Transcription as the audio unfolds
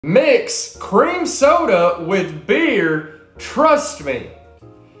Mix cream soda with beer, trust me.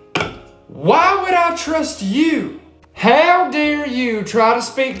 Why would I trust you? How dare you try to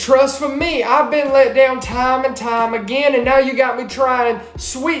speak trust from me? I've been let down time and time again, and now you got me trying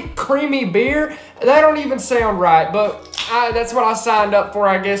sweet, creamy beer? That don't even sound right, but that's what I signed up for,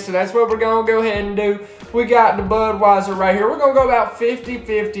 I guess, so that's what we're gonna go ahead and do. We got the Budweiser right here. We're gonna go about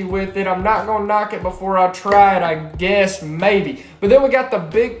 50-50 with it. I'm not gonna knock it before I try it, I guess, maybe. But then we got the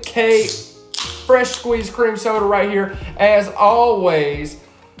Big K fresh squeezed cream soda right here, as always.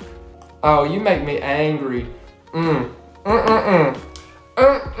 Oh, you make me angry.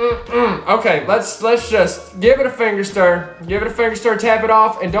 Okay, let's just give it a finger stir. Give it a finger stir, tap it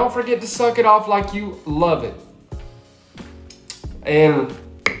off, and don't forget to suck it off like you love it. And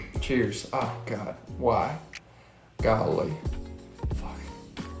cheers. Oh God, why? Golly. Fuck.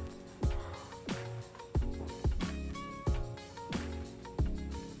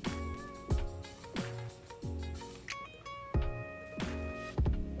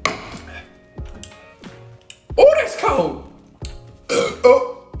 Oh, that's cold.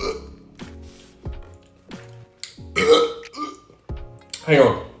 Hang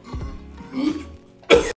on.